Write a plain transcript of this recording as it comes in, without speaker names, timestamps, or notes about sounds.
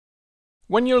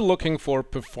When you're looking for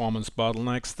performance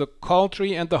bottlenecks, the call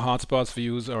tree and the hotspots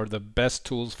views are the best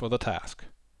tools for the task.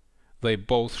 They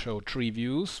both show tree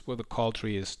views, where the call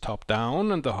tree is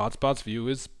top-down and the hotspots view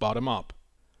is bottom-up.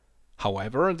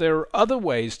 However, there are other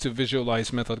ways to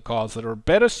visualize method calls that are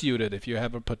better suited if you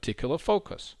have a particular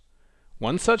focus.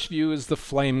 One such view is the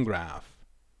flame graph.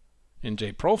 In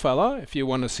jprofiler, if you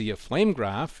want to see a flame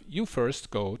graph, you first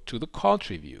go to the call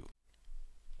tree view.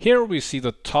 Here we see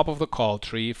the top of the call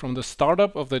tree from the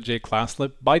startup of the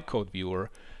jclasslib bytecode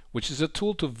viewer, which is a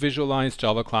tool to visualize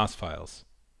Java class files.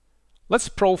 Let's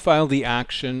profile the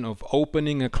action of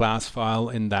opening a class file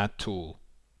in that tool.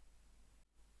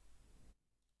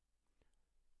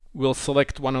 We'll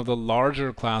select one of the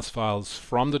larger class files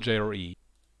from the JRE.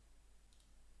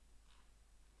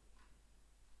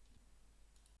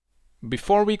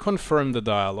 Before we confirm the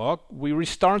dialog, we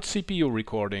restart CPU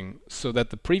recording so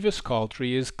that the previous call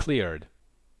tree is cleared.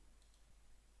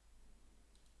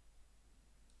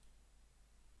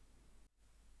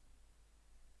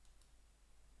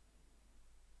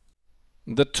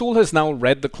 The tool has now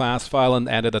read the class file and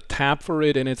added a tab for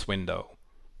it in its window.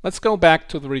 Let's go back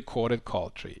to the recorded call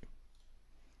tree.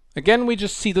 Again, we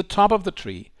just see the top of the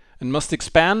tree and must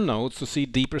expand nodes to see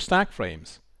deeper stack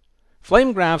frames.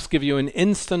 Flame graphs give you an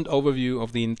instant overview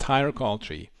of the entire call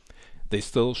tree. They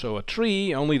still show a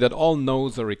tree, only that all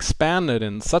nodes are expanded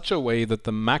in such a way that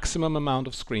the maximum amount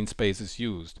of screen space is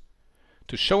used.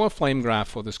 To show a flame graph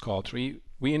for this call tree,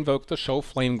 we invoke the show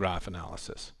flame graph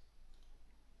analysis.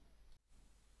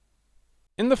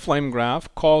 In the flame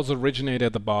graph, calls originate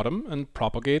at the bottom and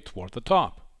propagate toward the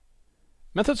top.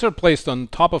 Methods are placed on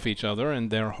top of each other and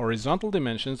their horizontal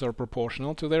dimensions are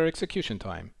proportional to their execution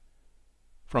time.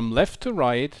 From left to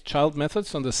right, child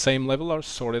methods on the same level are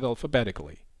sorted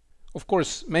alphabetically. Of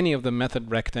course, many of the method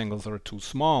rectangles are too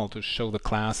small to show the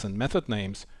class and method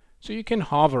names, so you can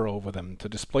hover over them to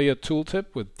display a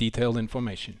tooltip with detailed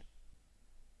information.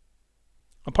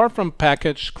 Apart from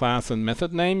package, class, and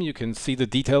method name, you can see the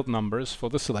detailed numbers for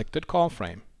the selected call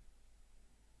frame.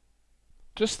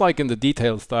 Just like in the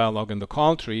details dialog in the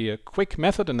call tree, a quick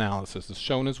method analysis is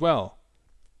shown as well.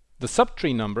 The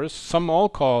subtree numbers sum all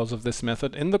calls of this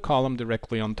method in the column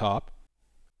directly on top,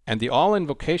 and the all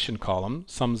invocation column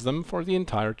sums them for the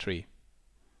entire tree.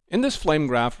 In this flame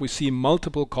graph, we see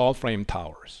multiple call frame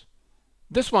towers.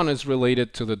 This one is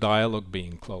related to the dialog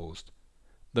being closed.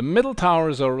 The middle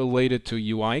towers are related to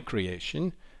UI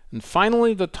creation, and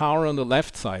finally the tower on the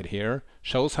left side here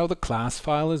shows how the class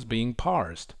file is being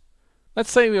parsed. Let's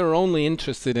say we are only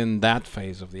interested in that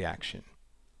phase of the action.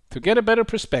 To get a better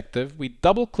perspective, we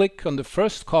double-click on the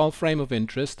first call frame of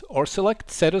interest or select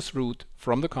Set as Root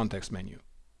from the context menu.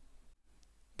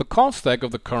 The call stack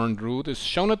of the current root is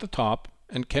shown at the top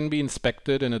and can be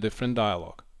inspected in a different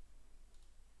dialog.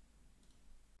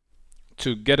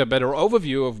 To get a better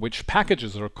overview of which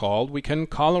packages are called, we can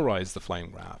colorize the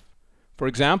flame graph. For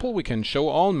example, we can show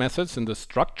all methods in the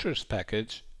structures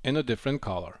package in a different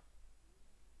color.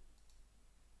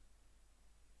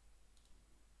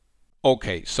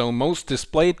 Okay, so most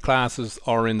displayed classes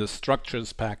are in the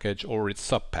structures package or its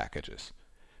sub-packages.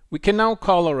 We can now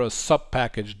color a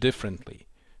sub-package differently,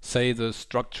 say the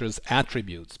structures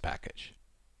attributes package,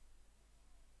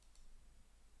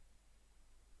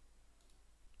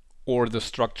 or the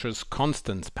structures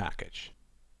constants package.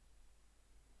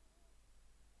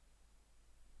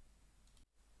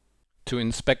 To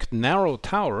inspect narrow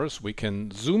towers, we can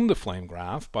zoom the flame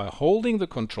graph by holding the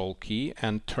Control key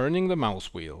and turning the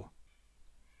mouse wheel.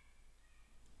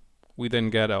 We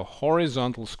then get a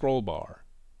horizontal scroll bar.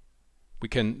 We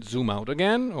can zoom out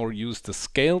again or use the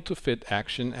scale to fit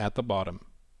action at the bottom.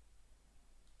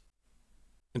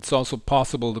 It's also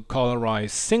possible to colorize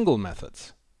single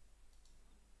methods.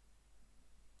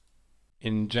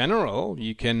 In general,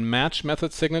 you can match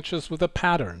method signatures with a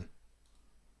pattern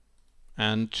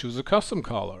and choose a custom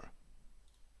color.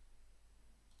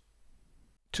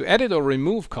 To edit or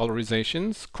remove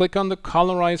colorizations, click on the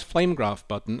Colorize Flame Graph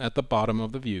button at the bottom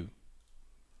of the view.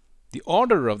 The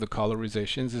order of the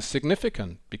colorizations is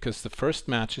significant because the first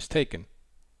match is taken.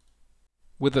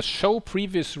 With the Show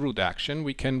Previous Root action,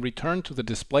 we can return to the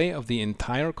display of the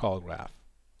entire call graph.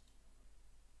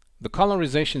 The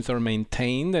colorizations are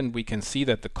maintained and we can see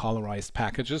that the colorized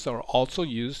packages are also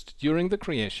used during the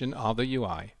creation of the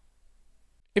UI.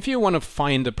 If you want to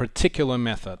find a particular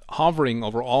method, hovering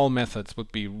over all methods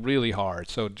would be really hard,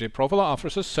 so jprofiler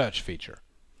offers a search feature.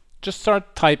 Just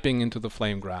start typing into the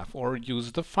flame graph or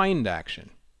use the find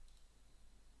action.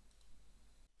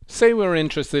 Say we're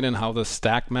interested in how the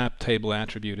stack map table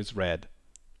attribute is read.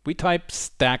 We type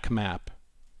stack map.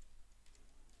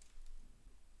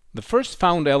 The first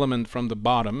found element from the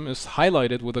bottom is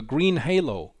highlighted with a green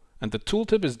halo, and the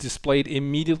tooltip is displayed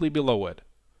immediately below it.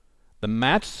 The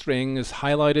match string is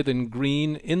highlighted in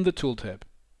green in the tooltip.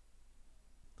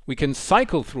 We can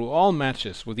cycle through all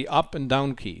matches with the up and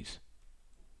down keys.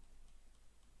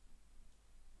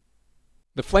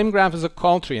 The flame graph is a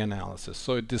call tree analysis,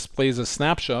 so it displays a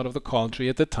snapshot of the call tree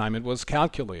at the time it was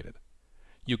calculated.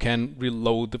 You can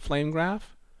reload the flame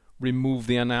graph, remove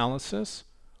the analysis,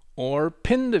 or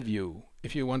pin the view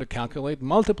if you want to calculate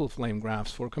multiple flame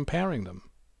graphs for comparing them.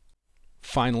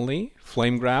 Finally,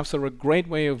 flame graphs are a great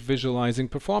way of visualizing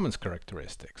performance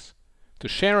characteristics. To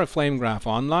share a flame graph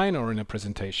online or in a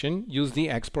presentation, use the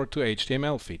Export to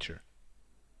HTML feature.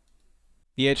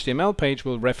 The HTML page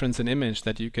will reference an image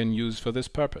that you can use for this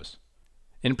purpose.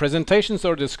 In presentations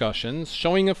or discussions,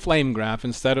 showing a flame graph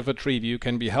instead of a tree view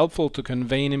can be helpful to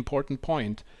convey an important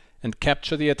point and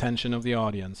capture the attention of the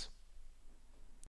audience.